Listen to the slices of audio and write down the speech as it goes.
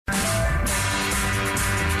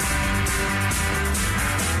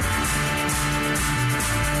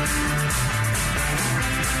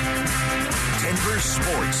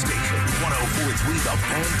93 The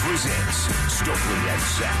Fan presents Stokley and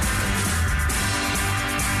Zach.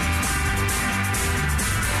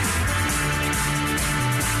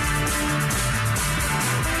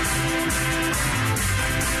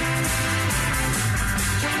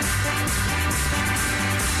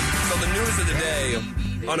 So the news of the day,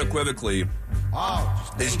 unequivocally,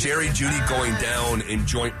 is Jerry Jeudy going down in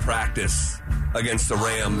joint practice against the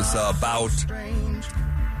Rams about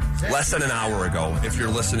less than an hour ago, if you're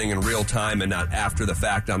listening in real time and not after the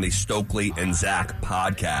fact on the Stokley and Zach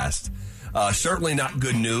podcast. Certainly not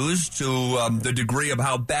good news to the degree of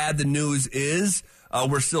how bad the news is.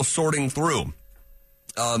 We're still sorting through.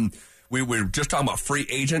 We were just talking about free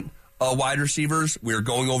agent wide receivers. We were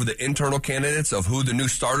going over the internal candidates of who the new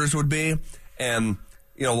starters would be. And,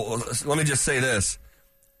 you know, let me just say this.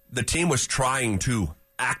 The team was trying to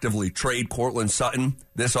actively trade Courtland Sutton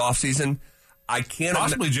this offseason. I can't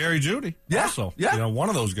possibly Jerry Jeudy. Yeah, also, yeah, you know, one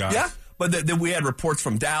of those guys. Yeah, but we had reports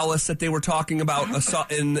from Dallas that they were talking about a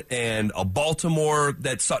Sutton, and a Baltimore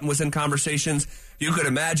that Sutton was in conversations. You could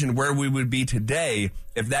imagine where we would be today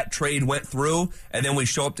if that trade went through, and then we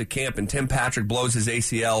show up to camp and Tim Patrick blows his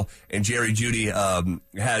ACL, and Jerry Jeudy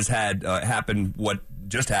has had happen what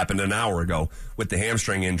just happened an hour ago with the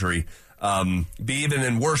hamstring injury. Be even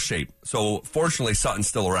in worse shape. So fortunately, Sutton's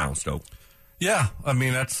still around, Stoke. Yeah, I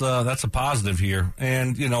mean that's a positive here,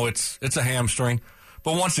 and you know it's a hamstring,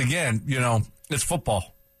 but once again, you know it's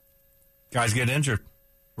football. Guys get injured,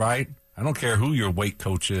 right? I don't care who your weight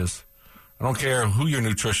coach is. I don't care who your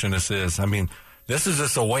nutritionist is. I mean, this is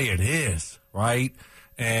just the way it is, right?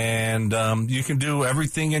 And you can do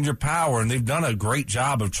everything in your power, and they've done a great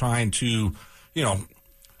job of trying to, you know,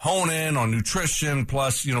 hone in on nutrition,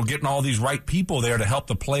 plus, you know, getting all these right people there to help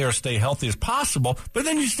the player stay healthy as possible. But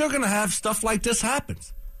then you're still going to have stuff like this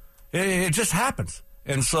happens. It just happens.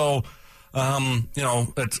 And so, you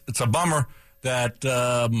know, it's a bummer that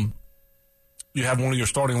you have one of your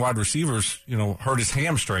starting wide receivers, you know, hurt his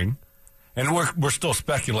hamstring. And we're still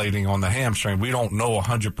speculating on the hamstring. We don't know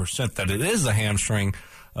 100% that it is a hamstring,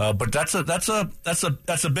 but that's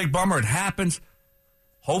a big bummer. It happens.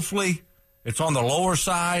 Hopefully, it's on the lower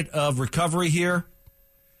side of recovery here,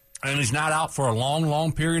 and he's not out for a long,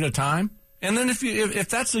 long period of time. And then if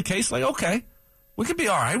that's the case, like, okay, we could be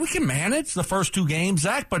all right. We can manage the first two games,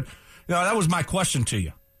 Zach. But you know, that was my question to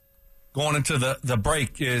you going into the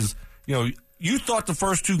break. Is, you know, you thought the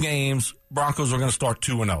first two games Broncos were going to start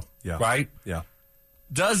 2-0, right? Yeah.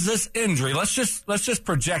 Does this injury? Let's just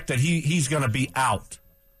project that he's going to be out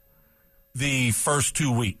the first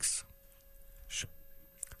 2 weeks.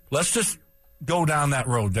 Let's just go down that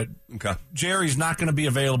road. That Jerry's not going to be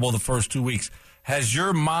available the first 2 weeks. Has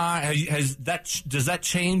your mind does that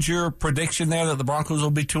change your prediction there that the Broncos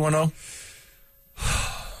will be 2-0?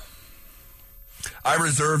 I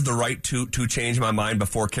reserve the right to change my mind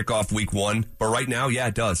before kickoff week 1, but right now, yeah,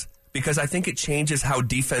 it does. Because I think it changes how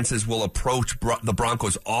defenses will approach the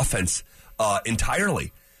Broncos offense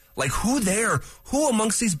entirely. Like, who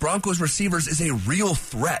amongst these Broncos receivers is a real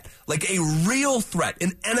threat? Like, a real threat,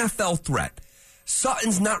 an NFL threat.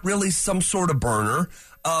 Sutton's not really some sort of burner.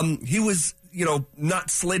 He was, you know,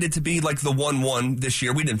 not slated to be like the 1-1 this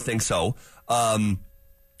year. We didn't think so. I'm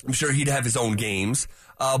sure he'd have his own games.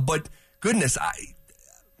 But goodness,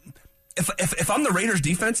 if I'm the Raiders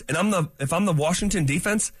defense and if I'm the Washington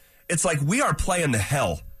defense, it's like we are playing the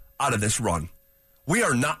hell out of this run. We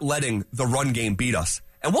are not letting the run game beat us.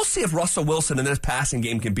 And we'll see if Russell Wilson in this passing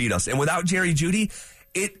game can beat us. And without Jerry Jeudy,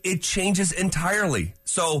 it changes entirely.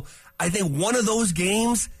 So I think one of those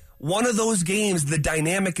games, the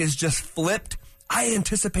dynamic is just flipped. I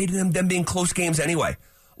anticipated them being close games anyway.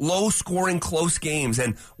 Low-scoring, close games.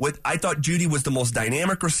 And I thought Jeudy was the most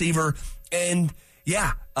dynamic receiver. And,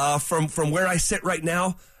 yeah, from where I sit right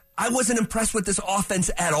now, I wasn't impressed with this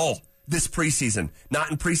offense at all this preseason.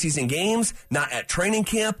 Not in preseason games, not at training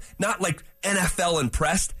camp, not like NFL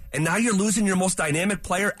impressed. And now you're losing your most dynamic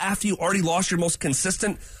player after you already lost your most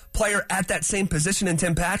consistent player at that same position in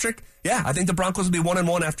Tim Patrick. Yeah, I think the Broncos will be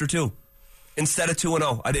 1-1 after 2 instead of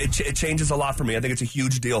 2-0. It changes a lot for me. I think it's a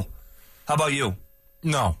huge deal. How about you?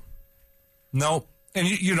 No. And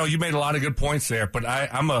you know, you made a lot of good points there, but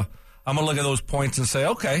I'm gonna look at those points and say,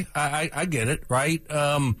 okay, I get it, right?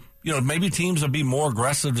 You know, maybe teams will be more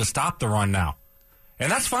aggressive to stop the run now,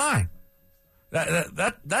 and that's fine.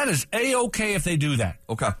 That is A-okay if they do that.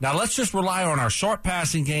 Okay. Now let's just rely on our short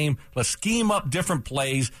passing game. Let's scheme up different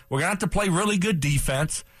plays. We're gonna have to play really good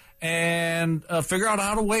defense and figure out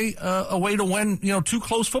how to a way to win. You know, 2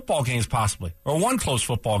 close football games possibly, or 1 close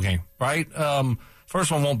football game, right? First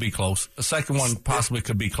one won't be close. The second one possibly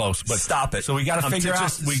could be close. But stop it. So we got to figure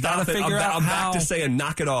out. We got to figure out. I'm back to saying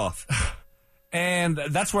knock it off. And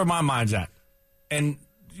that's where my mind's at. And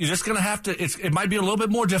you're just going to have to, it might be a little bit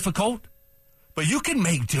more difficult, but you can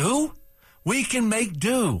make do. We can make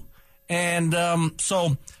do. And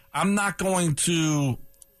so I'm not going to,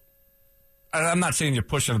 I'm not saying you're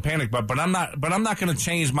pushing the panic, but I'm not going to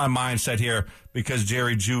change my mindset here because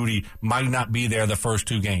Jerry Jeudy might not be there the first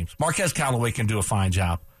 2 games. Marquez Callaway can do a fine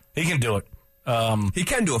job. He can do it. He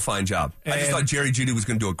can do a fine job. I just thought Jerry Jeudy was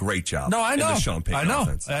going to do a great job. No, I know. In the Sean Payton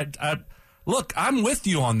offense. Look, I'm with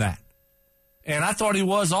you on that. And I thought he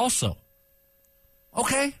was also.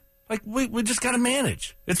 Okay. Like, we just got to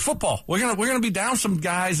manage. It's football. We're gonna be down some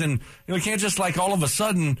guys, and we can't just, like, all of a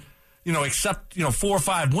sudden, accept, 4 or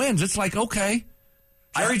 5 wins. It's like, okay.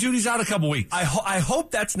 Jerry Judy's out a couple weeks. I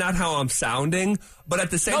hope that's not how I'm sounding, but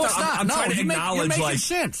at the same time, I'm trying to acknowledge, you're making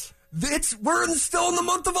sense. We're still in the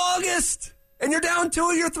month of August, and you're down 2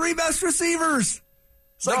 of your 3 best receivers.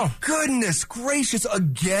 It's like, goodness gracious,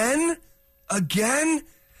 again?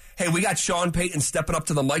 Hey, we got Sean Payton stepping up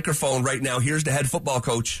to the microphone right now. Here's the head football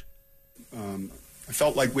coach. I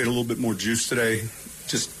felt like we had a little bit more juice today,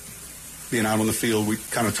 just being out on the field. We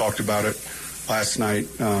kind of talked about it last night.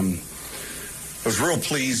 I was real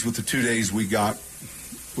pleased with the 2 days we got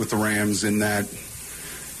with the Rams in that,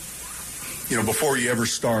 before you ever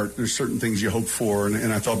start, there's certain things you hope for,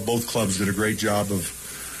 and I thought both clubs did a great job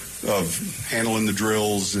of handling the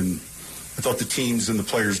drills, and I thought the teams and the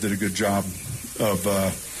players did a good job of,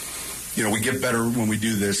 we get better when we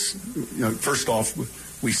do this. First off,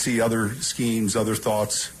 we see other schemes, other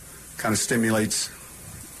thoughts, kind of stimulates,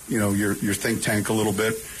 your think tank a little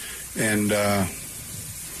bit, and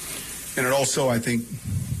it also, I think,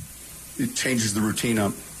 it changes the routine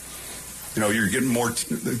up. You're getting more.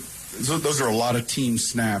 Those are a lot of team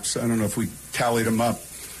snaps. I don't know if we tallied them up.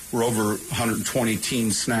 We're over 120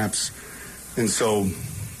 team snaps, and so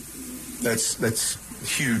that's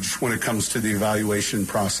huge when it comes to the evaluation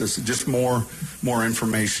process. Just more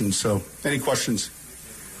information. So, any questions?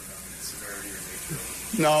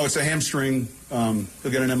 No, it's a hamstring. He'll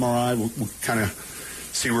get an MRI. We'll kind of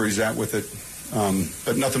see where he's at with it,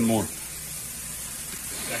 but nothing more. You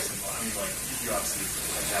obviously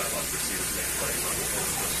have had a bunch of receivers make plays.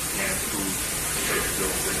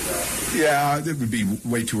 Yeah, it would be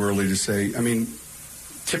way too early to say. I mean,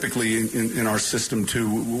 typically in our system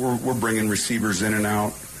too, we're bringing receivers in and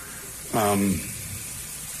out,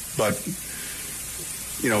 but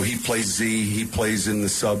he plays Z. He plays in the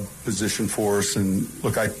sub position for us, and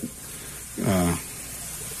look,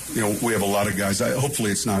 we have a lot of guys.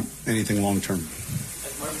 Hopefully, it's not anything long term.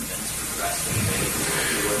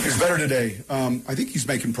 He's better today. I think he's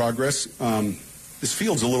making progress. His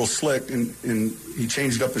field's a little slick, and he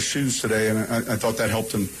changed up his shoes today, and I thought that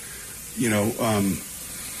helped him.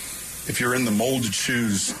 If you're in the molded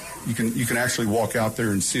shoes, you can actually walk out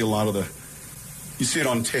there and see a lot of you see it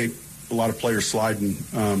on tape, a lot of players sliding.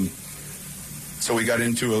 So he got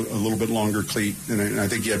into a little bit longer cleat, and I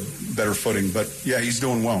think he had better footing. But, yeah, he's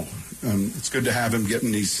doing well. It's good to have him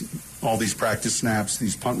getting all these practice snaps,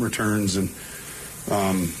 these punt returns, and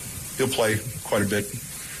he'll play quite a bit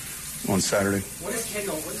on Saturday. What is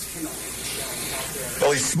Kendall out there?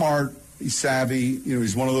 Well, he's smart. He's savvy.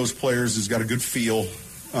 He's one of those players who's got a good feel.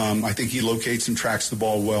 I think he locates and tracks the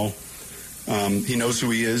ball well. He knows who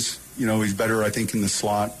he is. He's better, I think, in the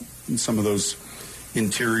slot and some of those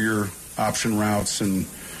interior option routes. But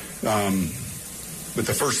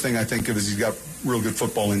the first thing I think of is he's got real good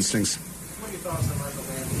football instincts. What are your thoughts on Michael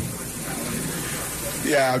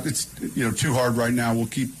Landry? Yeah, it's too hard right now. We'll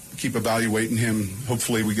keep evaluating him.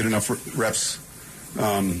 Hopefully we get enough reps.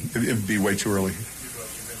 It would be way too early.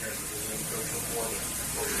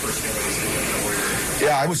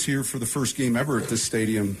 Yeah, I was here for the first game ever at this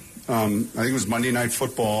stadium. I think it was Monday Night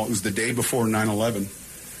Football. It was the day before 9/11.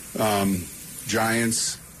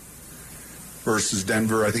 Giants versus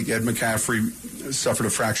Denver. I think Ed McCaffrey suffered a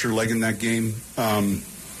fractured leg in that game.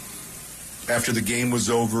 After the game was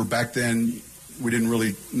over, back then we didn't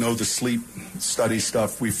really know the sleep study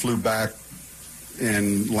stuff. We flew back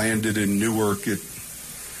and landed in Newark at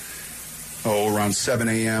around 7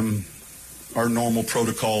 a.m. Our normal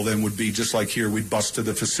protocol then would be just like here. We'd bus to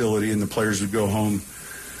the facility and the players would go home.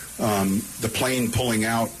 The plane pulling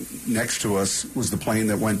out next to us was the plane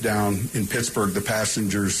that went down in Pittsburgh. The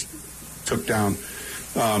passengers took down.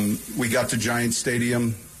 We got to Giant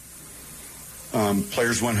Stadium.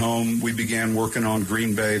 Players went home. We began working on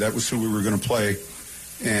Green Bay. That was who we were going to play.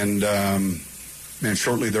 And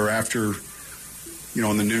shortly thereafter,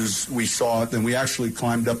 in the news, we saw it. Then we actually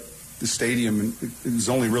climbed up the stadium, and it was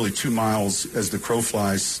only really 2 miles as the crow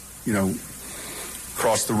flies,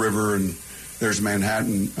 cross the river, and there's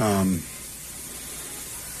Manhattan.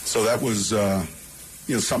 So that was,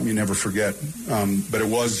 something you never forget. But it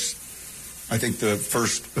was, I think, the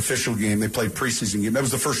first official game. They played preseason game. That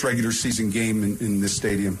was the first regular season game in this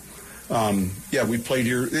stadium. We played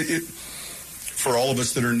here. For all of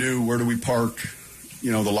us that are new, where do we park?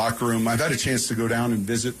 The locker room. I've had a chance to go down and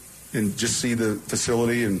visit and just see the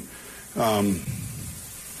facility, and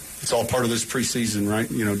it's all part of this preseason, right?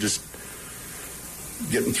 Just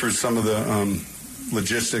getting through some of the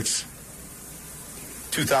logistics.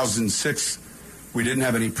 2006, we didn't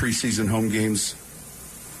have any preseason home games,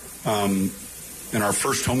 and our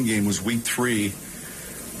first home game was week 3.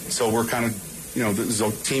 So we're kind of, there's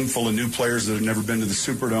a team full of new players that have never been to the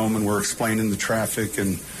Superdome, and we're explaining the traffic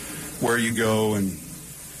and where you go, and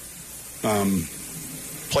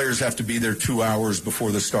players have to be there 2 hours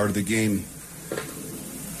before the start of the game.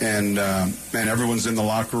 And everyone's in the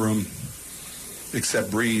locker room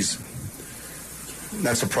except Breeze.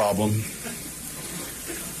 That's a problem.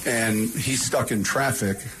 And he's stuck in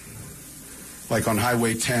traffic, like on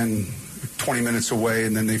Highway 10, 20 minutes away,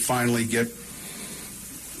 and then they finally get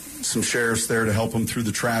some sheriffs there to help him through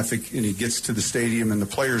the traffic, and he gets to the stadium, and the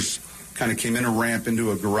players kind of came in a ramp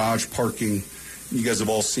into a garage parking. You guys have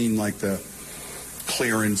all seen, like, the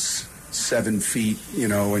clearance 7 feet,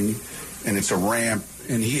 and it's a ramp,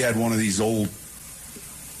 and he had one of these old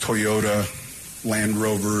Toyota Land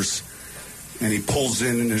Rovers, and he pulls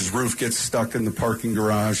in and his roof gets stuck in the parking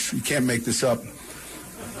garage. You can't make this up.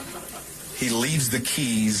 He leaves the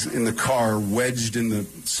keys in the car wedged in the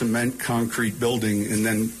cement concrete building and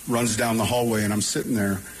then runs down the hallway, and I'm sitting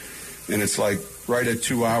there, and it's like right at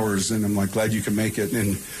 2 hours, and I'm like, glad you can make it.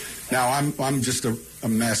 And now I'm just a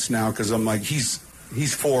mess now, because I'm like, he's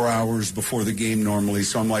 4 hours before the game normally,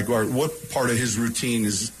 so I'm like, all right, what part of his routine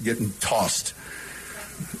is getting tossed?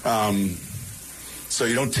 So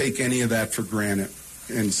you don't take any of that for granted.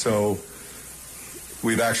 And so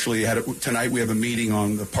we've actually tonight we have a meeting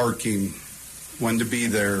on the parking, when to be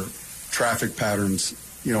there, traffic patterns,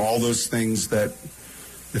 all those things that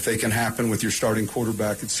if they can happen with your starting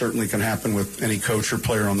quarterback, it certainly can happen with any coach or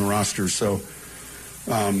player on the roster. So,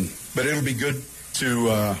 but it'll be good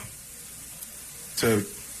to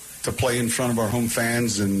play in front of our home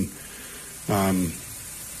fans and,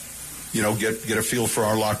 get a feel for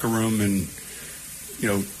our locker room. And,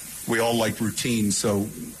 we all like routine. So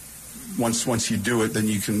once you do it, then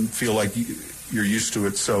you can feel like you're used to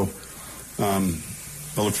it. So I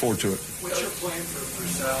look forward to it. What's your plan for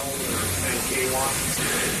Purcell and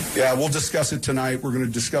K1? Yeah, we'll discuss it tonight. We're going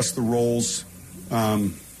to discuss the roles.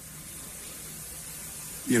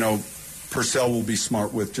 Purcell will be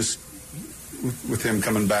smart with him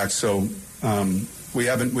coming back. So we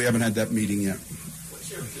haven't had that meeting yet. What's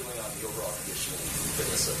your feeling on the overall condition and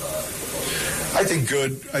fitness of football? I think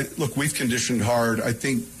good. Look, we've conditioned hard. I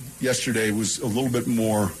think yesterday was a little bit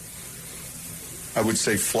more, I would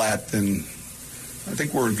say, flat than. I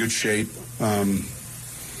think we're in good shape. And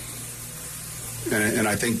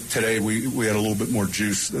I think today we had a little bit more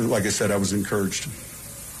juice. Like I said, I was encouraged.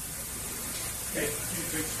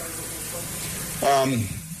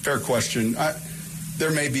 Fair question.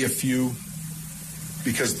 There may be a few,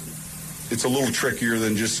 because it's a little trickier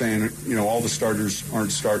than just saying, all the starters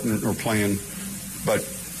aren't starting or playing. But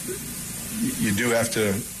you do have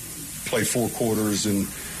to play 4 quarters, and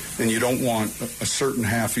you don't want a certain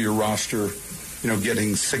half of your roster,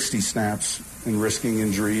 getting 60 snaps and risking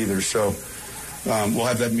injury either. So we'll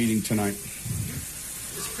have that meeting tonight.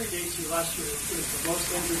 This predates you. Last year it was the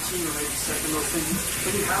most injured team, or maybe second most injured.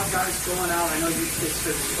 When you have guys going out, I know it's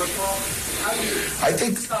football. How do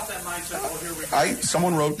you stop that mindset? Oh, here we go.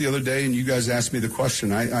 Someone wrote the other day, and you guys asked me the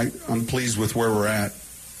question. I'm pleased with where we're at.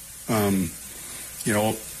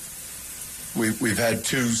 We've had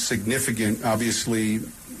 2 significant, obviously,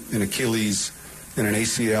 an Achilles and an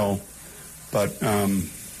ACL, but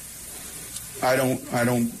I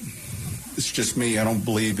don't. It's just me. I don't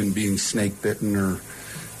believe in being snake bitten, or,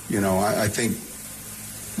 I think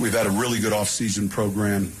we've had a really good off-season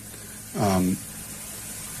program.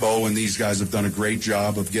 Bo and these guys have done a great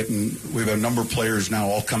job of getting. We have a number of players now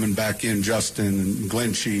all coming back in, Justin and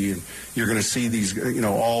Glenchie, and you're going to see these,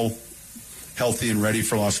 all healthy and ready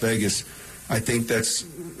for Las Vegas. I think that's.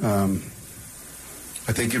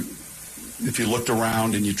 I think if you looked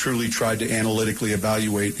around and you truly tried to analytically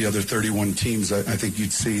evaluate the other 31 teams, I think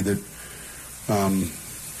you'd see that.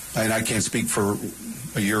 And I can't speak for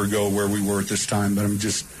a year ago where we were at this time, but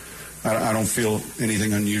I don't feel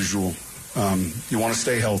anything unusual. You want to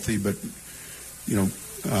stay healthy, but,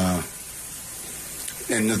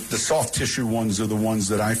 and the soft tissue ones are the ones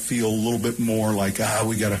that I feel a little bit more like,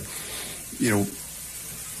 we got to,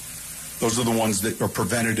 those are the ones that are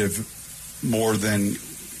preventative more than,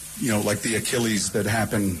 like the Achilles that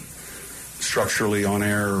happen structurally on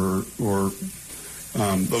air, or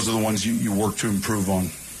those are the ones you work to improve on.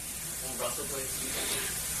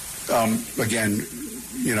 Again,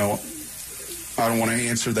 I don't want to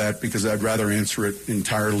answer that because I'd rather answer it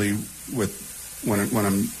entirely with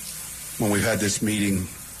when we've had this meeting.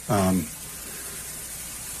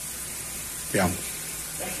 Yeah.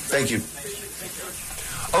 Thank you.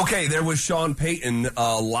 Okay, there was Sean Payton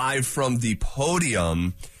live from the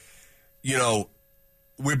podium.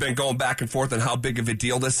 We've been going back and forth on how big of a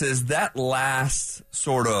deal this is. That last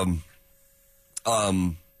sort of,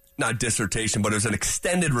 not dissertation, but it was an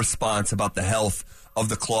extended response about the health of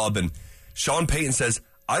the club. And Sean Payton says,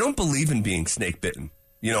 I don't believe in being snake bitten,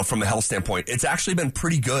 from a health standpoint. It's actually been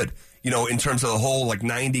pretty good, in terms of the whole,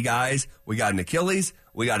 90 guys. We got an Achilles,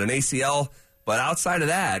 we got an ACL. But outside of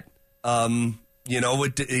that,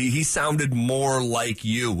 he sounded more like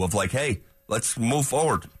you, of hey, let's move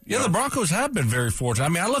forward. The Broncos have been very fortunate. I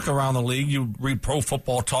mean, I look around the league, you read Pro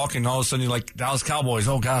Football Talk, and all of a sudden you're like, Dallas Cowboys,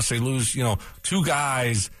 oh gosh, they lose, 2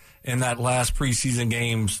 guys in that last preseason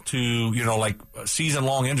games to,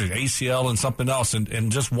 season-long injury, ACL and something else,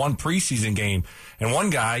 and just one preseason game. And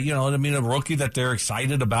one guy, a rookie that they're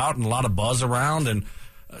excited about and a lot of buzz around. And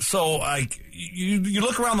so, you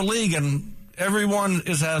look around the league and everyone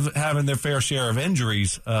is having their fair share of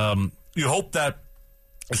injuries. You hope that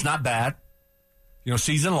it's not bad,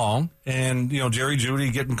 season long. And, Jerry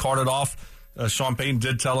Jeudy getting carted off. Sean Payton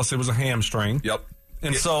did tell us it was a hamstring. Yep.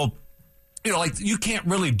 And so, you can't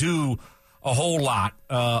really do a whole lot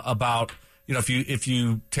about, if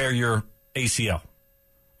you tear your ACL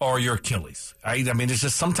or your Achilles. Right? I mean, it's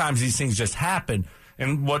just sometimes these things just happen.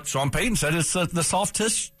 And what Sean Payton said is the soft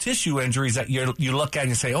tissue injuries that you look at and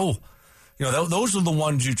you say, oh, those are the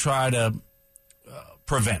ones you try to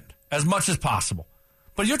prevent as much as possible.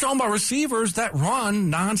 But you're talking about receivers that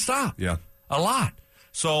run nonstop. Yeah. A lot.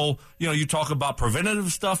 So, you talk about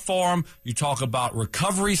preventative stuff for them. You talk about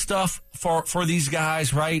recovery stuff for these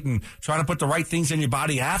guys, right? And trying to put the right things in your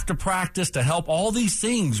body after practice to help all these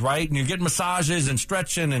things, right? And you're getting massages and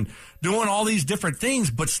stretching and doing all these different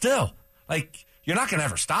things. But still, you're not going to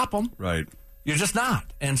ever stop them. Right. You're just not.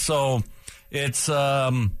 And so it's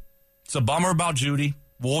a bummer about Jeudy.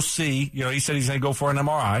 We'll see. He said he's going to go for an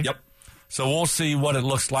MRI. Yep. So we'll see what it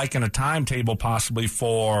looks like in a timetable possibly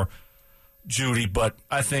for Jeudy. But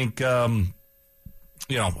I think,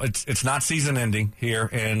 it's not season ending here.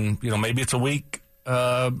 And, maybe it's a week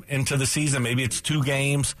into the season. Maybe it's 2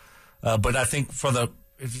 games. But I think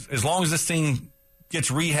as long as this thing gets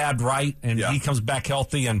rehabbed right and he comes back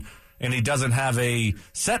healthy and he doesn't have a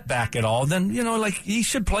setback at all, then, he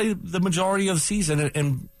should play the majority of the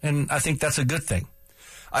season, and I think that's a good thing.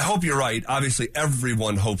 I hope you're right. Obviously,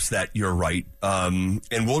 everyone hopes that you're right. And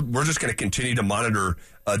we're just going to continue to monitor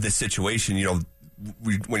this situation.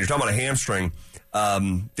 When you're talking about a hamstring,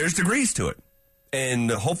 there's degrees to it. And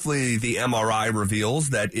hopefully the MRI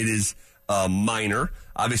reveals that it is minor.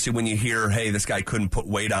 Obviously, when you hear, hey, this guy couldn't put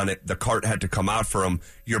weight on it, the cart had to come out for him,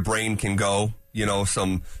 your brain can go,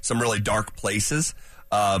 some really dark places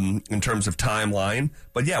in terms of timeline.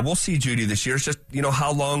 But, yeah, we'll see Jeudy this year. It's just,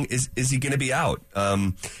 how long is he going to be out?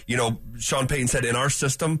 Sean Payton said in our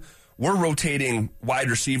system, we're rotating wide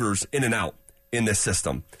receivers in and out in this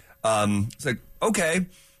system. It's like, okay,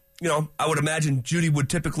 I would imagine Jeudy would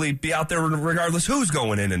typically be out there regardless who's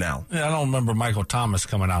going in and out. Yeah, I don't remember Michael Thomas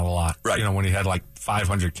coming out a lot. Right. When he had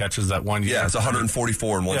 500 catches that one year. Yeah, it's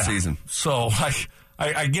 144 in one season. So,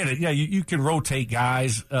 I get it. Yeah, you can rotate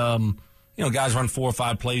guys. Guys run 4 or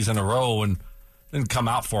 5 plays in a row and then come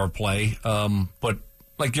out for a play. But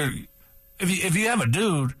if you have a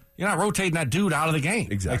dude, you're not rotating that dude out of the game.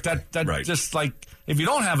 Exactly. Right. Just if you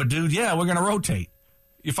don't have a dude, we're going to rotate.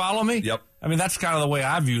 You follow me? Yep. I mean, that's kind of the way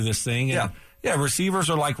I view this thing. And yeah, receivers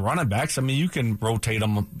are like running backs. I mean, you can rotate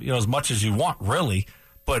them, as much as you want, really.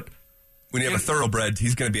 But when you have a thoroughbred,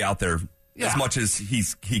 he's going to be out there as much as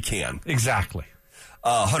he can. Exactly.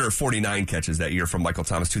 149 catches that year from Michael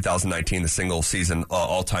Thomas, 2019, the single season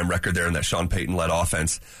all-time record there in that Sean Payton-led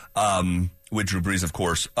offense with Drew Brees, of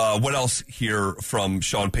course. What else here from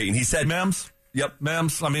Sean Payton? He said... Mims? Yep.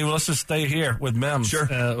 Mims. I mean, let's just stay here with Mims. Sure.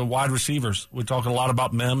 Wide receivers. We're talking a lot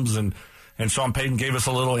about Mims, and Sean Payton gave us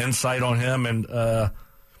a little insight on him, and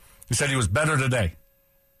he said he was better today,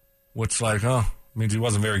 which, means he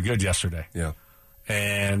wasn't very good yesterday. Yeah.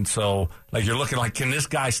 And so, you're looking can this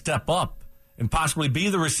guy step up and possibly be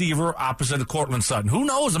the receiver opposite of Courtland Sutton? Who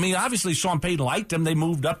knows? I mean, obviously Sean Payton liked him. They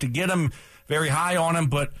moved up to get him, very high on him,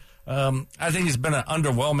 but I think it's been an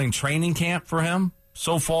underwhelming training camp for him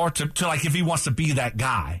so far to if he wants to be that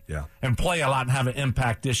guy and play a lot and have an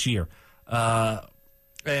impact this year.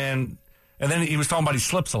 And then he was talking about he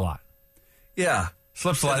slips a lot. Yeah.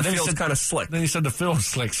 Slips a lot. The field's kind of slick. Then he said the field's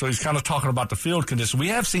slick, so he's kind of talking about the field condition. We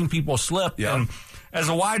have seen people slip. Yeah. And as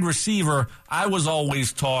a wide receiver, I was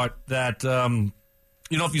always taught that,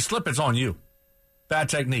 if you slip, it's on you. Bad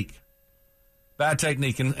technique.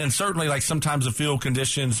 And certainly, like, sometimes the field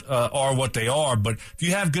conditions are what they are. But if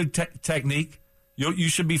you have good technique, you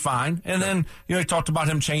should be fine. And then, he talked about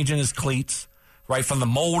him changing his cleats, right, from the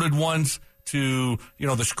molded ones to,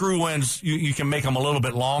 the screw ends. You can make them a little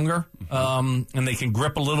bit longer, and they can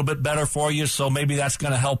grip a little bit better for you. So maybe that's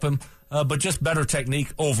going to help him. But just better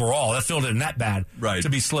technique overall. That field isn't that bad to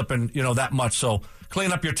be slipping, that much. So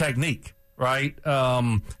clean up your technique, right?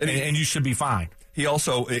 And you should be fine. He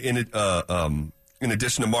also, in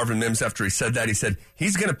addition to Marvin Mims, after he said that, he said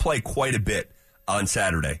he's going to play quite a bit on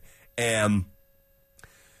Saturday. And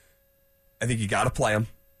I think you got to play him.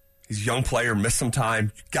 He's a young player, missed some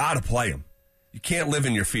time. You got to play him. You can't live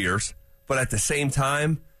in your fears. But at the same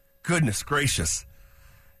time, goodness gracious.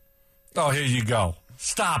 Oh, here you go.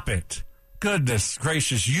 Stop it. Goodness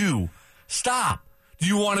gracious, you. Stop. Do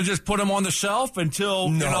you want to just put him on the shelf until,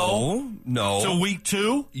 No. Till week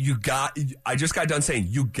 2? I just got done saying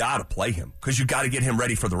you got to play him because you got to get him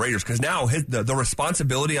ready for the Raiders because now the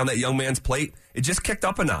responsibility on that young man's plate, it just kicked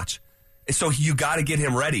up a notch. So you got to get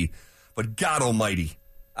him ready. But God almighty,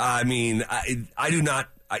 I mean, I do not,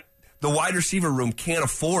 the wide receiver room can't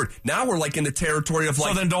afford. Now we're like in the territory of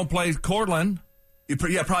like. So then don't play Cortland.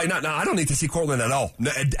 Yeah, probably not. No, I don't need to see Cortland at all. No,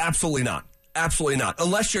 absolutely not. Absolutely not.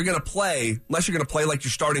 Unless you're going to play like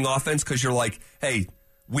your starting offense because you're like, hey,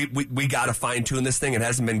 we got to fine tune this thing. It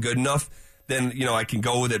hasn't been good enough. Then, I can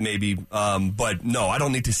go with it maybe. But no, I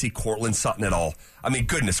don't need to see Cortland Sutton at all. I mean,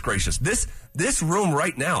 goodness gracious. This room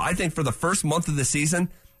right now, I think for the first month of the season,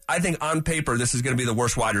 I think on paper this is going to be the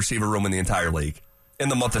worst wide receiver room in the entire league in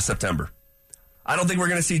the month of September. I don't think we're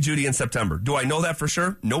going to see Judy in September. Do I know that for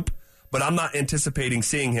sure? Nope. But I'm not anticipating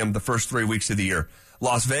seeing him the first 3 weeks of the year.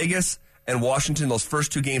 Las Vegas and Washington, those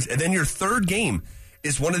first 2 games. And then your third game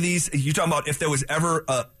is one of these. You're talking about if there was ever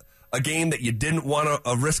a game that you didn't want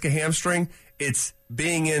to risk a hamstring, it's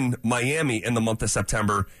being in Miami in the month of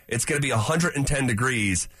September. It's going to be 110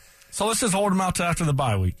 degrees. So let's just hold him out to after the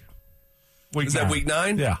bye week. Is that week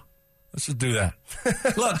 9? Yeah. Let's just do that.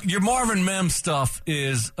 Look, your Marvin Mims stuff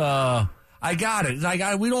is, I got it. I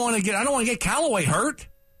don't want to get Callaway hurt.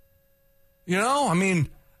 I mean,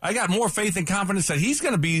 I got more faith and confidence that he's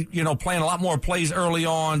going to be, playing a lot more plays early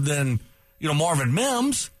on than, Marvin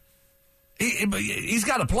Mims. He's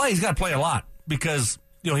got to play. He's got to play a lot because,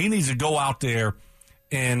 he needs to go out there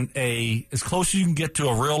in as close as you can get to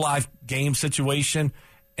a real life game situation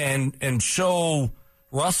and show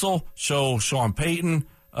Russell, show Sean Payton,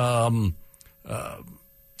 Vince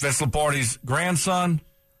Lombardi's grandson,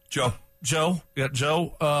 Joe,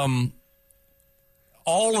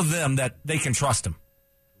 all of them that they can trust him.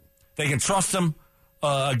 They can trust him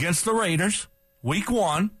against the Raiders, week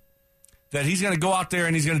 1, that he's going to go out there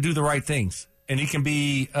and he's going to do the right things. And he can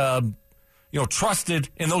be, trusted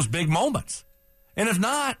in those big moments. And if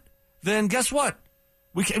not, then guess what?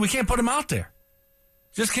 We can't put him out there.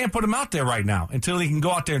 Just can't put him out there right now until he can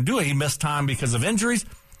go out there and do it. He missed time because of injuries.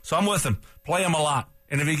 So I'm with him. Play him a lot.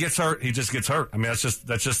 And if he gets hurt, he just gets hurt. I mean, that's just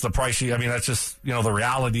the price. That's just, the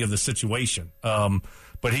reality of the situation.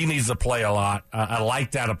 But he needs to play a lot. I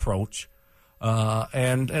like that approach.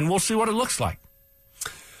 And we'll see what it looks like.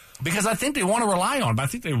 Because I think they want to rely on him. I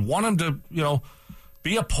think they want him to,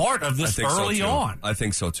 be a part of this early on. I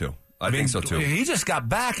think so, too. I think so, too. He just got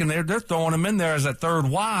back, and they're throwing him in there as a third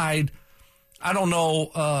wide. I don't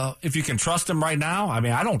know if you can trust him right now. I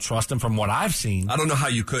mean, I don't trust him from what I've seen. I don't know how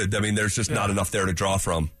you could. I mean, there's just not enough there to draw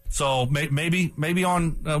from. So maybe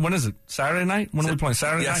on, when is it? Saturday night? When are we playing?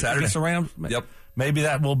 Saturday night Saturday. Against the Rams? Yep. Maybe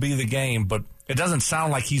that will be the game, but it doesn't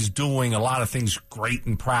sound like he's doing a lot of things great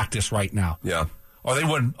in practice right now. Yeah.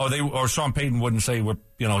 Or Sean Payton wouldn't say he's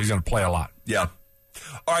going to play a lot. Yeah.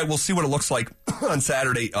 All right, we'll see what it looks like on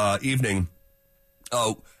Saturday evening.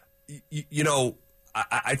 I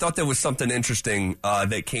thought there was something interesting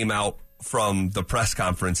that came out from the press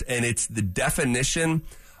conference, and it's the definition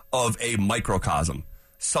of a microcosm,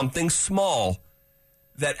 something small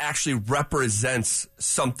that actually represents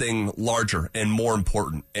something larger and more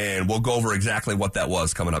important. And we'll go over exactly what that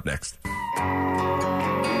was coming up next.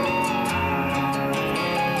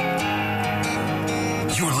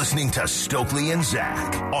 You're listening to Stokley and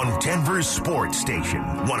Zach on Denver's Sports Station,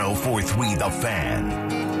 104.3 The Fan.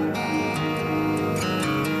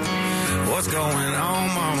 What's going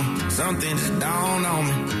on, mama? Something just dawned on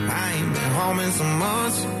me. I ain't been home in some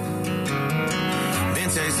months. Been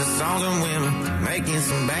chasing songs and women, making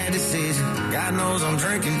some bad decisions. God knows I'm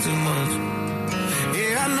drinking too much.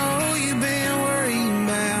 Yeah, I know you've been worrying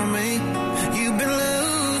about me. You've been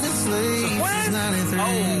losing sleep since 93. I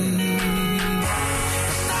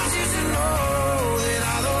thought you should know that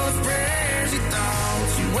all those prayers you thought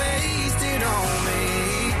you wasted on me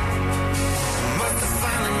must have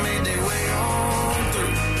finally made their way on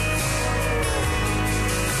through.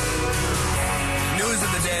 News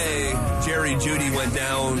of the day, Jerry Jeudy went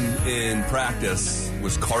down in practice,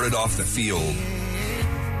 was carted off the field.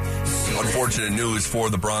 Unfortunate news for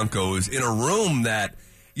the Broncos in a room that,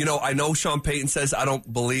 I know Sean Payton says I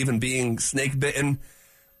don't believe in being snake bitten,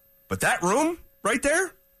 but that room right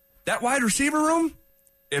there, that wide receiver room,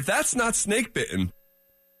 if that's not snake bitten,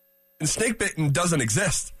 and snake bitten doesn't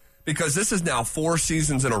exist, because this is now 4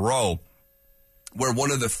 seasons in a row where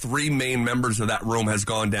one of the 3 main members of that room has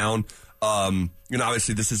gone down.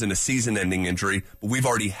 Obviously this isn't a season-ending injury, but we've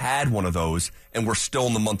already had one of those, and we're still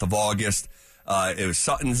in the month of August. It was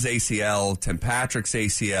Sutton's ACL, Tim Patrick's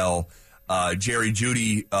ACL. Jerry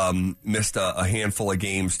Jeudy missed a handful of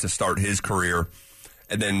games to start his career.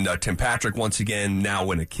 And then Tim Patrick, once again, now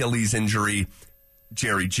an Achilles injury.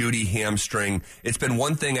 Jerry Jeudy, hamstring. It's been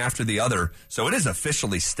one thing after the other. So it is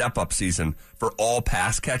officially step-up season for all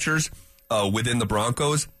pass catchers within the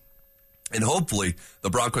Broncos. And hopefully the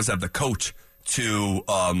Broncos have the coach to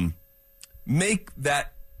make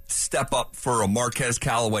that step up for a Marquez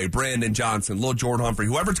Callaway, Brandon Johnson, Lil Jordan Humphrey,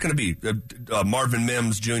 whoever it's going to be, Marvin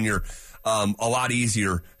Mims Jr., a lot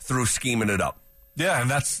easier through scheming it up. Yeah,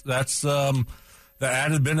 and that's the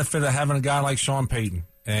added benefit of having a guy like Sean Payton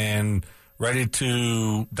and ready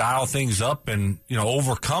to dial things up and,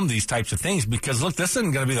 overcome these types of things. Because, look, this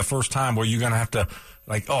isn't going to be the first time where you're going to have to,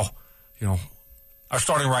 our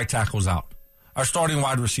starting right tackle's out. Our starting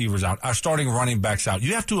wide receivers out. Our starting running backs out.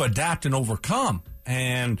 You have to adapt and overcome.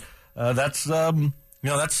 And that's one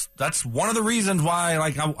of the reasons why,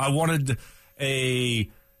 I wanted a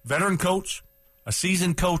veteran coach, a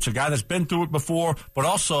seasoned coach, a guy that's been through it before, but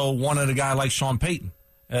also wanted a guy like Sean Payton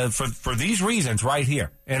for these reasons right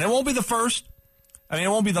here. And it won't be the first. It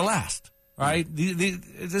won't be the last, right? The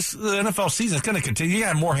NFL season is going to continue. You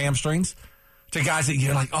got more hamstrings to guys that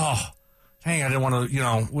you're like, oh, dang, I didn't want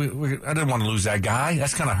to, I didn't want to lose that guy.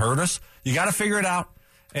 That's going to hurt us. You got to figure it out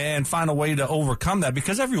and find a way to overcome that,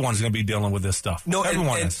 because everyone's going to be dealing with this stuff. No,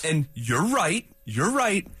 everyone is. And you're right.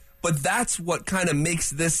 But that's what kind of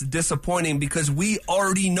makes this disappointing, because we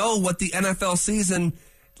already know what the NFL season,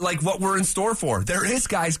 what we're in store for. There is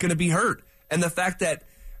guys going to be hurt. And the fact that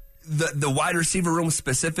the wide receiver room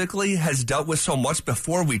specifically has dealt with so much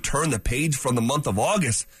before we turn the page from the month of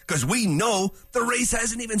August, because we know the race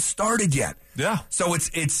hasn't even started yet. Yeah. So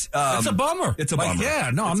it's a bummer. It's a bummer.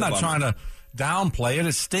 I'm not trying to downplay it.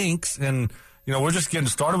 It stinks, and we're just getting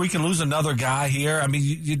started. We can lose another guy here.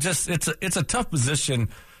 It's a tough position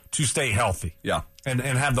to stay healthy. Yeah, and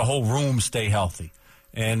have the whole room stay healthy,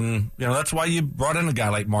 and that's why you brought in a guy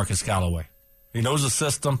like Marquez Callaway. He knows the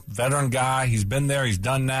system, veteran guy. He's been there. He's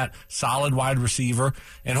done that. Solid wide receiver,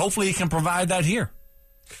 and hopefully he can provide that here.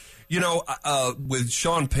 With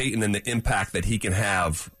Sean Payton and the impact that he can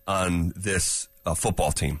have on this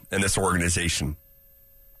football team and this organization,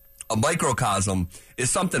 a microcosm is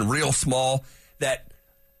something real small that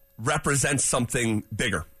represents something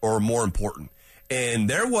bigger or more important. And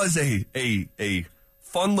there was a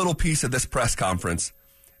fun little piece of this press conference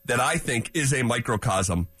that I think is a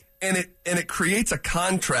microcosm, and it creates a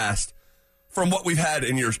contrast from what we've had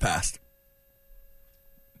in years past.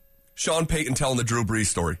 Sean Payton telling the Drew Brees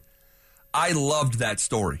story. I loved that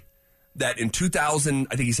story. That in 2000,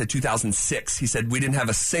 I think he said 2006, he said we didn't have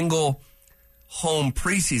a single home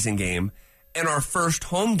preseason game, and our first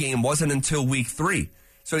home game wasn't until week 3.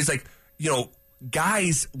 So he's like,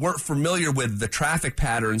 guys weren't familiar with the traffic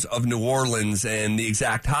patterns of New Orleans and the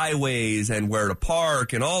exact highways and where to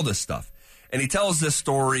park and all this stuff. And he tells this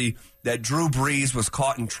story that Drew Brees was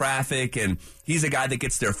caught in traffic, and he's a guy that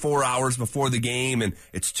gets there 4 hours before the game, and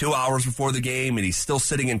it's 2 hours before the game, and he's still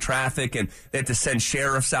sitting in traffic, and they have to send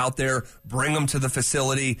sheriffs out there, bring him to the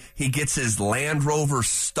facility. He gets his Land Rover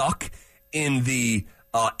stuck in the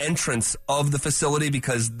entrance of the facility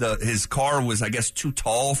because his car was, I guess, too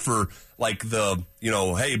tall for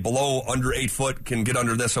hey, below under 8 foot can get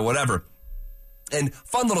under this or whatever. And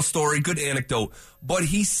fun little story, good anecdote. But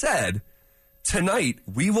he said, tonight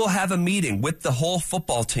we will have a meeting with the whole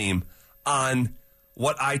football team on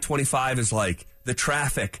what I-25 is like, the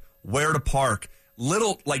traffic, where to park,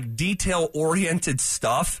 little detail-oriented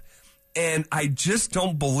stuff. And I just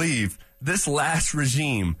don't believe this last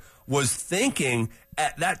regime was thinking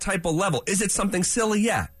at that type of level. Is it something silly?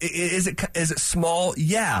 Yeah. Is it small?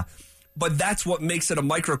 Yeah. But that's what makes it a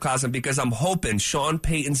microcosm, because I'm hoping Sean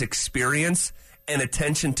Payton's experience and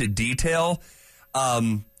attention to detail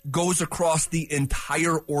goes across the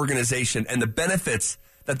entire organization, and the benefits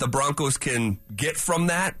that the Broncos can get from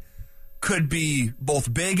that could be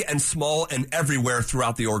both big and small and everywhere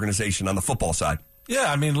throughout the organization on the football side.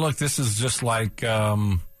 Yeah, I mean, look, this is just like, a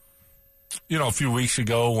few weeks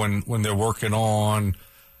ago when they're working on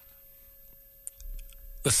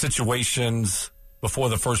the situations before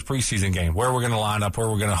the first preseason game, where we're going to line up, where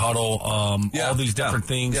we're going to huddle, all these different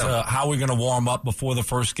things, how we're going to warm up before the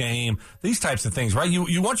first game, these types of things, right?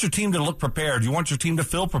 You want your team to look prepared. You want your team to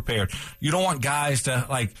feel prepared. You don't want guys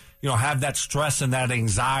to, have that stress and that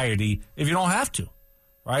anxiety if you don't have to,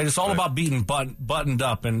 right? It's all about being buttoned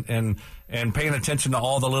up and paying attention to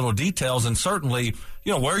all the little details, and certainly,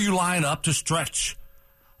 where you line up to stretch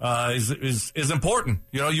is important.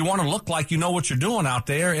 You want to look like you know what you're doing out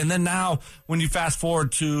there. And then now when you fast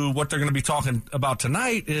forward to what they're going to be talking about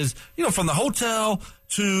tonight is, from the hotel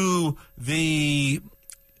to the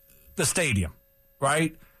stadium,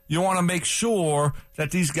 right? You want to make sure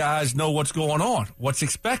that these guys know what's going on, what's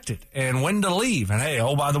expected, and when to leave. And hey,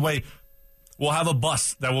 oh, by the way, we'll have a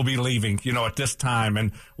bus that will be leaving, at this time,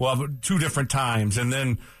 and we'll have 2 different times. And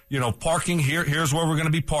then, parking here's where we're going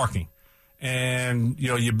to be parking. And,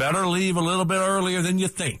 you better leave a little bit earlier than you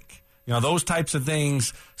think. Those types of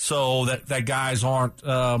things, so that guys aren't,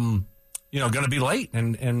 going to be late.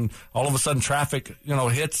 And all of a sudden traffic,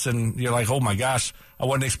 hits, and you're like, oh, my gosh, I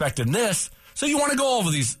wasn't expecting this. So you want to go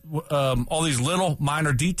over these all these little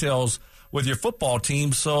minor details with your football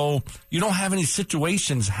team, so you don't have any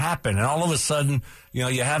situations happen. And all of a sudden,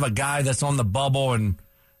 you have a guy that's on the bubble, and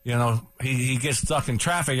he gets stuck in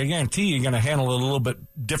traffic. I guarantee you're going to handle it a little bit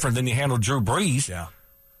different than you handled Drew Brees. Yeah.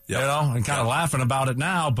 And kind of laughing about it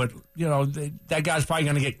now, but that guy's probably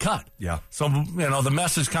going to get cut. Yeah. So the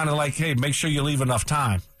message kind of like, hey, make sure you leave enough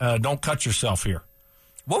time. Don't cut yourself here.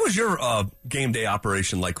 What was your game day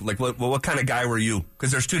operation like? Like, what kind of guy were you?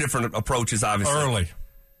 Because there's 2 different approaches, obviously.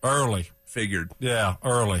 Early. Figured. Yeah,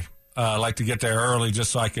 early. I like to get there early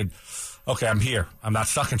just so I could, okay, I'm here. I'm not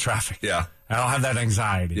stuck in traffic. Yeah. I don't have that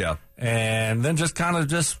anxiety. Yeah. And then just kind of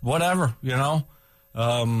just whatever,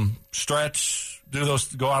 stretch, do those,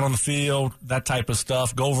 go out on the field, that type of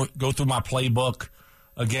stuff. Go through my playbook.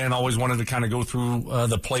 Again, always wanted to kind of go through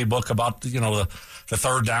the playbook about, the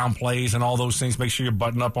third down plays and all those things. Make sure you're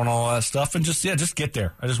buttoned up on all that stuff, and just get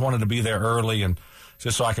there. I just wanted to be there early, and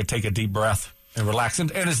just so I could take a deep breath and relax.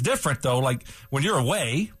 And it's different, though. Like when you're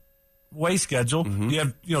away schedule, you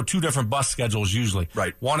have, 2 different bus schedules usually.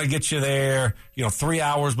 Right. One to get you there, 3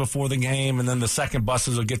 hours before the game, and then the second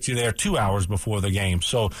buses will get you there 2 hours before the game.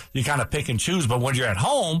 So you kind of pick and choose. But when you're at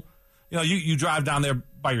home, you drive down there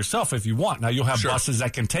by yourself if you want. Now, you'll have buses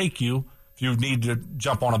that can take you. If you need to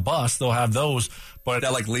jump on a bus, they'll have those. But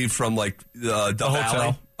that leave from the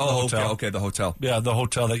hotel. Oh, the hotel. Okay, the hotel. Yeah, the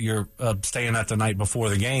hotel that you're staying at the night before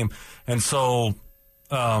the game. And so,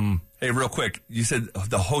 hey, real quick, you said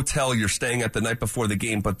the hotel you're staying at the night before the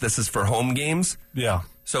game, but this is for home games? Yeah.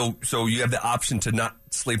 So you have the option to not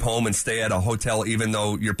sleep home and stay at a hotel even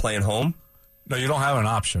though you're playing home? No, you don't have an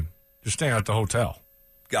option. You're staying at the hotel.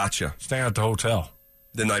 Gotcha. Staying at the hotel.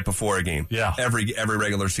 The night before a game. Yeah. Every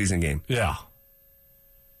regular season game. Yeah.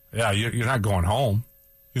 Yeah, you're not going home.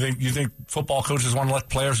 You think football coaches want to let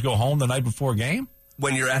players go home the night before a game?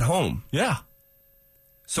 When you're at home. Yeah.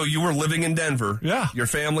 So you were living in Denver. Yeah. Your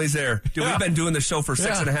family's there. Dude, we've been doing the show for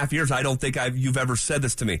 6.5 years. I don't think you've ever said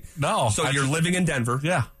this to me. No. So you're living in Denver.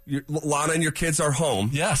 Yeah. Lana and your kids are home.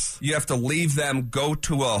 Yes. You have to leave them, go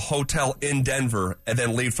to a hotel in Denver, and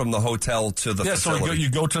then leave from the hotel to the facility. So you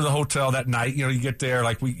go to the hotel that night. You get there,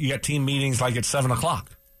 you get team meetings at 7:00.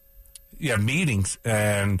 You have meetings,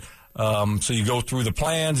 and so you go through the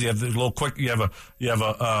plans. You have the little quick. You have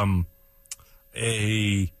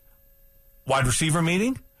a wide receiver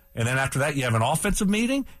meeting, and then after that you have an offensive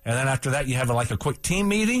meeting, and then after that you have a quick team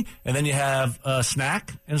meeting, and then you have a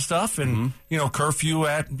snack and stuff, and curfew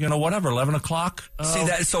at 11 o'clock. See,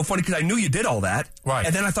 that is so funny because I knew you did all that, right?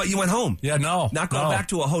 And then I thought you went home. Yeah, no, not going back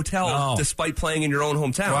to a hotel despite playing in your own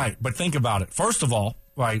hometown, right? But think about it. First of all,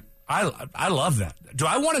 right. I love that. Do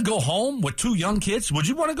I want to go home with 2 young kids? Would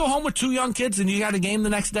you want to go home with 2 young kids and you got a game the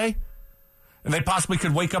next day? And they possibly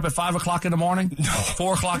could wake up at 5 o'clock in the morning,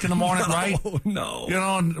 4 o'clock in the morning, right? No.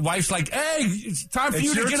 And wife's like, hey, it's time for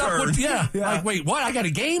you to get up. Like, wait, what? I got a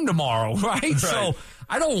game tomorrow, right? So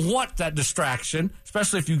I don't want that distraction,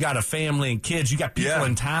 especially if you got a family and kids. You got people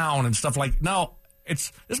in town and stuff no,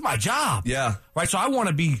 this is my job. Yeah. Right? So I want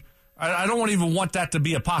to be I don't even want that to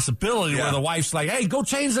be a possibility where the wife's like, hey, go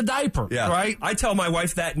change the diaper, right? I tell my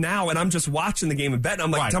wife that now, and I'm just watching the game and betting. I'm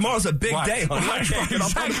like, tomorrow's a big day, honey. I can't get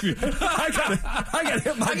up. I got to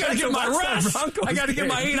hit my get my rest. I got to get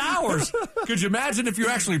my 8 hours. Could you imagine if you're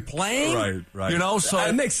actually playing? Right. You know, so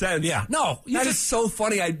it makes sense. Yeah. No, that is so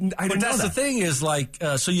funny. I didn't know that's that. the thing is, like,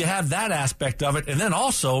 so you have that aspect of it, and then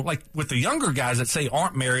also, like, with the younger guys that say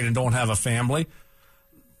aren't married and don't have a family,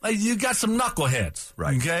 like, you got some knuckleheads,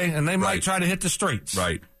 right? Okay, and they might try to hit the streets,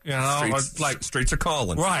 right? You know, streets are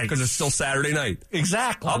calling, right? Because it's still Saturday night.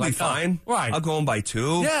 Exactly. I'll be fine. Right. I'll go home by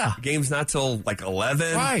 2. Yeah. The game's not till like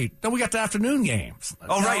 11. Right. Then we got the afternoon games.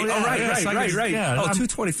 Right. Yeah.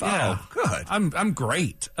 2:25. Yeah. Good. I'm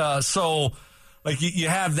great. So, like, you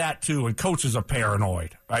have that too, and coaches are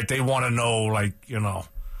paranoid, right? They want to know, like, you know.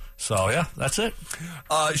 So, yeah, that's it.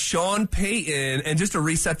 Sean Payton, and just to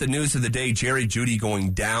reset the news of the day, Jerry Jeudy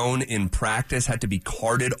going down in practice, had to be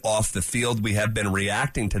carted off the field. We have been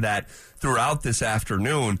reacting to that throughout this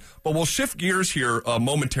afternoon. But we'll shift gears here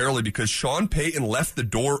momentarily because Sean Payton left the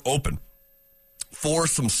door open for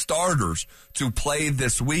some starters to play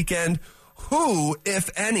this weekend. Who,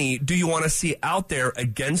 if any, do you want to see out there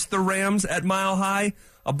against the Rams at Mile High?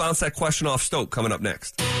 I'll bounce that question off Stoke coming up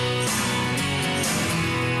next.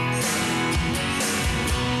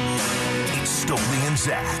 Stokley and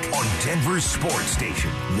Zach on Denver's Sports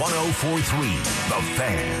Station, 104.3 The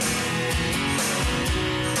Fan.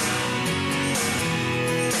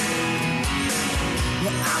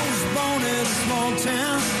 Well, I was born in a small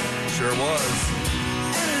town. Sure was.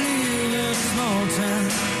 And I live in a small town.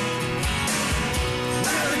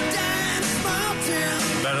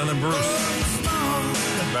 Better than Bruce.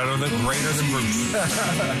 Better than greater than Bruce.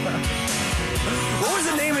 What was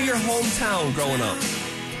the name of your hometown growing up?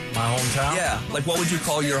 My hometown? Yeah. Like, what would you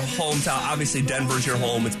call your hometown? Obviously, Denver's your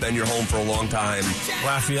home. It's been your home for a long time.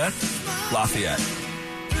 Lafayette. Okay.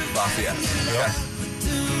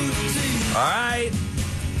 All right.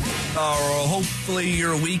 Hopefully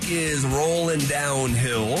your week is rolling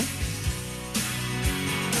downhill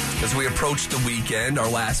as we approach the weekend, our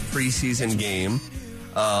last preseason game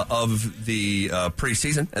of the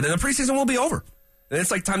preseason. And then the preseason will be over. And it's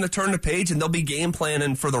like time to turn the page, and they'll be game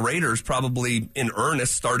planning for the Raiders probably in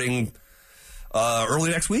earnest starting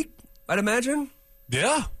early next week, I'd imagine.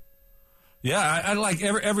 Yeah. Yeah, I like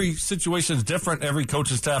every situation is different. Every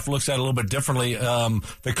coaching staff looks at it a little bit differently.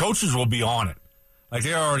 The coaches will be on it. Like,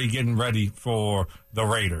 they're already getting ready for the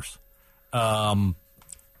Raiders.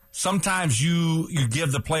 Sometimes you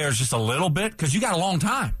give the players just a little bit because you got a long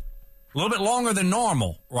time, a little bit longer than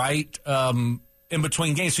normal, right? In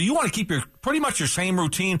between games. So you want to keep pretty much your same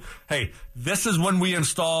routine. Hey, this is when we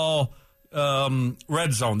install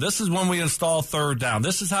red zone. This is when we install third down.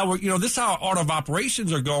 This is how this is how our order of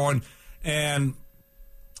operations are going. And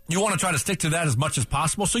you want to try to stick to that as much as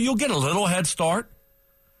possible. So you'll get a little head start.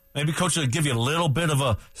 Maybe coach will give you a little bit of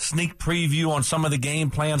a sneak preview on some of the game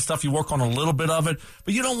plan stuff. You work on a little bit of it,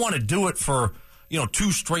 but you don't want to do it for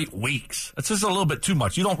 2 straight weeks. It's just a little bit too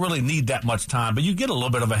much. You don't really need that much time, but you get a little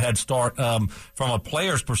bit of a head start from a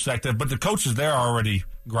player's perspective. But the coaches, they're already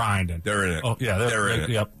grinding. They're in it. Oh, yeah, they're in it.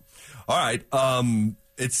 Yep. All right.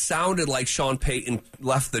 It sounded like Sean Payton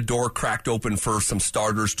left the door cracked open for some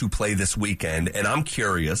starters to play this weekend, and I'm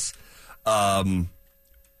curious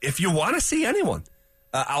if you want to see anyone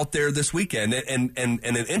out there this weekend. And an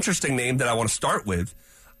interesting name that I want to start with.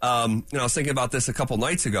 I was thinking about this a couple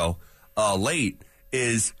nights ago. Late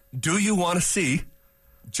is, do you want to see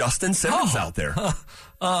Justin Simmons out there?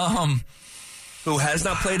 Who has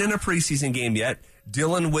not played in a preseason game yet,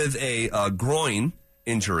 dealing with a groin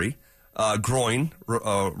injury,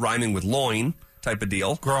 rhyming with loin type of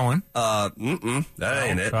deal. Groin. That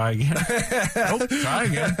ain't it. Try again. Nope, try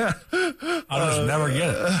again. I'll just never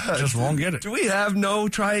get it. Just won't get it. Do we have no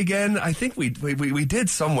try again? I think we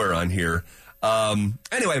did somewhere on here.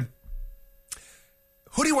 Anyway.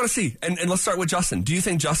 Who do you want to see? And let's start with Justin. Do you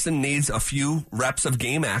think Justin needs a few reps of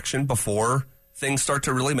game action before things start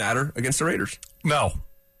to really matter against the Raiders? No.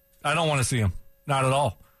 I don't want to see him. Not at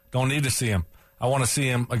all. Don't need to see him. I want to see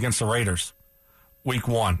him against the Raiders week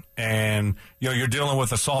 1. And, you're dealing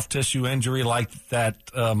with a soft tissue injury like that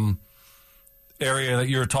area that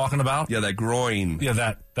you're talking about. Yeah, that groin.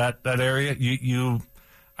 Yeah, that area.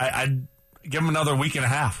 I'd give him another week and a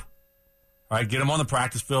half. All right, get him on the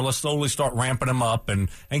practice field. Let's slowly start ramping him up and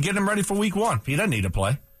get him ready for week 1. He doesn't need to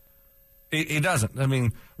play. He doesn't. I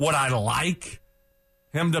mean, would I like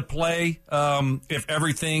him to play if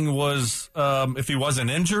everything was if he wasn't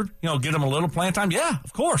injured? Get him a little playing time. Yeah,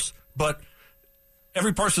 of course. But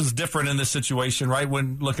every person's different in this situation, right?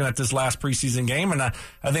 When looking at this last preseason game, and I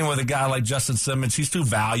think with a guy like Justin Simmons, he's too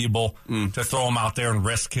valuable to throw him out there and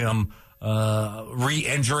risk him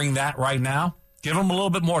re-injuring that right now. Give him a little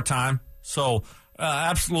bit more time. So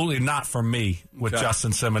absolutely not for me with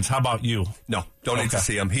Justin Simmons. How about you? No, don't need to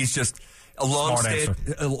see him. He's just a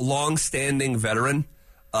long-standing veteran.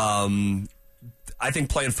 I think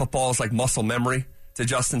playing football is like muscle memory to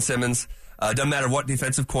Justin Simmons. Doesn't matter what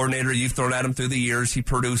defensive coordinator you've thrown at him through the years, he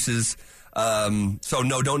produces. So,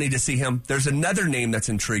 no, don't need to see him. There's another name that's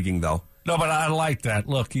intriguing, though. No, but I like that.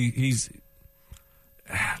 Look, he's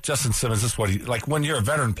Justin Simmons. This is what he like. When you're a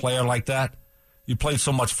veteran player like that, you played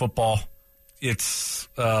so much football. It's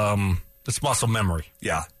muscle memory.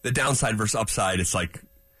 Yeah, the downside versus upside. It's like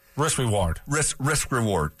risk reward. Risk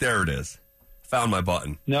reward. There it is. Found my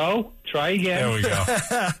button. No, try again. There we go.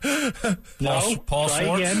 Paul try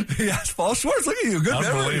Schwartz? again. Yes, Paul Schwartz. Look at you. Good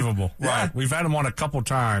memory. Unbelievable. Yeah. Right. We've had him on a couple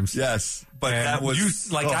times. Yes. But and that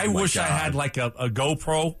was... I wish I had like a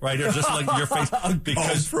GoPro right here, just like your face.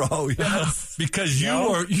 Because, GoPro, yes. Because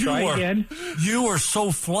you were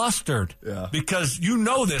so flustered. Yeah. Because you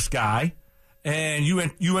know this guy. And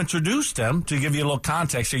you introduced him, to give you a little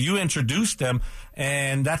context here. You introduced him,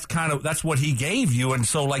 and that's what he gave you. And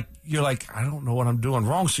so, like, you're like, I don't know what I'm doing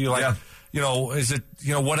wrong. So you're like, is it,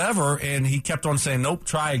 whatever. And he kept on saying, nope,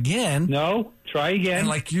 try again. No, try again. And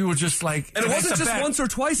like, you were just like, and it wasn't just once or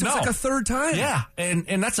twice. It was like a third time. Yeah.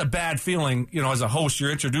 And that's a bad feeling, as a host.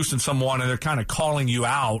 You're introducing someone and they're kind of calling you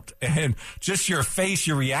out. And just your face,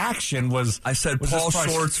 your reaction was. I said, Paul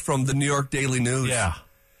Schwartz from the New York Daily News. Yeah.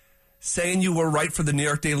 Saying you were right for the New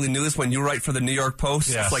York Daily News when you write for the New York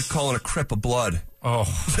Post, It's like calling a crip of blood. Oh.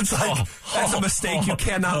 It's like, that's a mistake you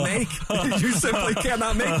cannot make. You simply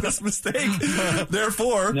cannot make this mistake.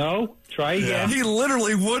 Therefore... No, try again. He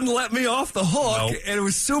literally wouldn't let me off the hook, and it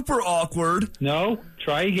was super awkward. No,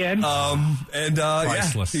 try again.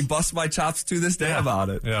 He busts my chops to this day about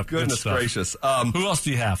it. Yeah, goodness gracious. Who else do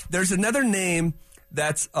you have? There's another name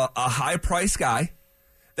that's a high-price guy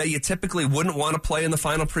that you typically wouldn't want to play in the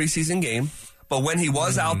final preseason game. But when he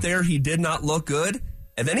was out there, he did not look good.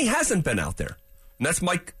 And then he hasn't been out there. And that's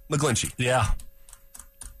Mike McGlinchey. Yeah.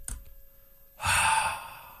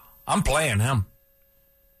 I'm playing him.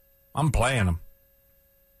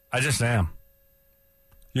 I just am.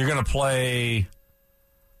 You're going to play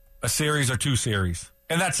a series or two series.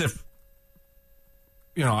 And that's if,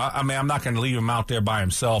 I'm not going to leave him out there by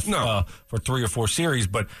himself for 3 or 4 series,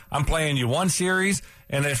 but I'm playing you one series,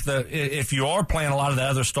 and if you are playing a lot of the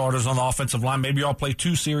other starters on the offensive line, maybe I'll play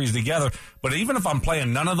 2 series together. But even if I'm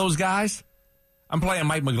playing none of those guys, I'm playing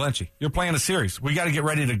Mike McGlinchey. You're playing a series. We got to get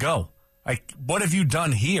ready to go. Like, what have you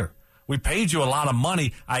done here? We paid you a lot of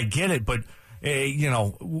money. I get it, but,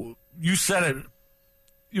 you said it.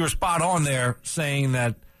 You were spot on there saying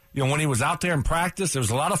that, when he was out there in practice, there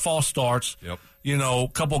was a lot of false starts. Yep. A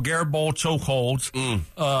couple Garrett Bowl chokeholds.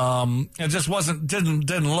 It just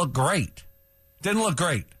didn't look great. Didn't look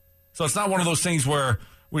great. So it's not one of those things where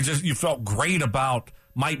you felt great about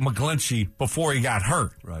Mike McGlinchey before he got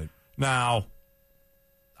hurt. Right. Now,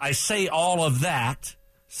 I say all of that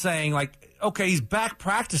saying, like, okay, he's back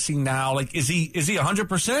practicing now. Like, is he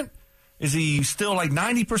 100%? Is he still like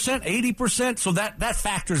 90%, 80%? So that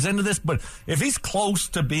factors into this. But if he's close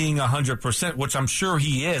to being 100%, which I'm sure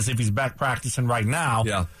he is if he's back practicing right now,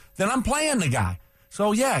 then I'm playing the guy.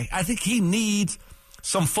 So, I think he needs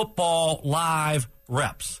some football live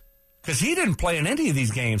reps. Because he didn't play in any of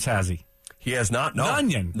these games, has he? He has not, no.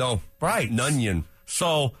 Nunyon. No. Right. Nunyon.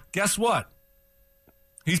 So, guess what?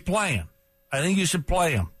 He's playing. I think you should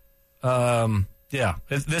play him.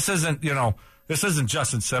 This isn't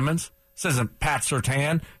Justin Simmons. This isn't Pat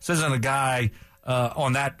Surtain. This isn't a guy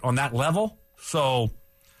on that level. So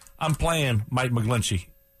I'm playing Mike McGlinchey.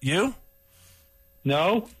 You?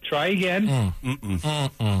 No. Try again.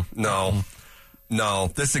 No.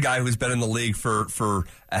 This is a guy who's been in the league for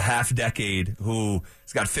a half decade, who's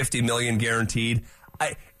got $50 million guaranteed.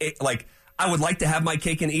 I would like to have my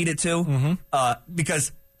cake and eat it too,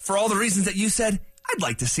 because for all the reasons that you said, I'd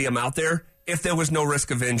like to see him out there if there was no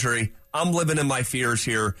risk of injury. I'm living in my fears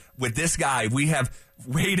here with this guy. We have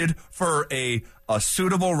waited for a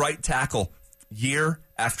suitable right tackle year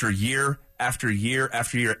after year after year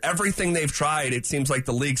after year. Everything they've tried, it seems like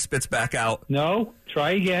the league spits back out. No,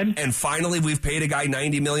 try again. And finally, we've paid a guy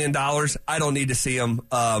 $90 million. I don't need to see him.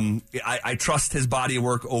 I trust his body of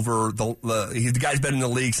work over the guy's been in the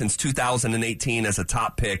league since 2018 as a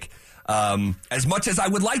top pick. As much as I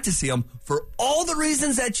would like to see him, for all the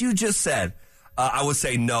reasons that you just said, I would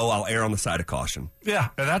say no. I'll err on the side of caution. Yeah,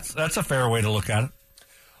 that's a fair way to look at it.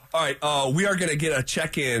 All right, we are going to get a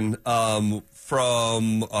check-in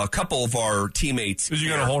from a couple of our teammates. Is you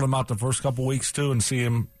going to hold him out the first couple weeks, too, and see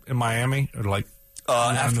him in Miami? Or, like,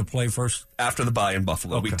 have him to play first? After the bye in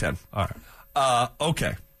Buffalo, Week 10. All right.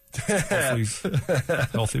 Okay. Hopefully he's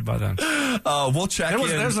healthy by then. We'll check in.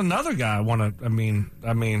 There's another guy I want to, I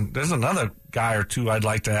mean, there's another guy or two I'd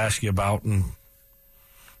like to ask you about and,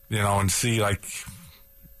 and see, like,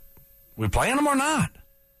 we playing him or not?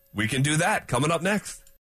 We can do that coming up next.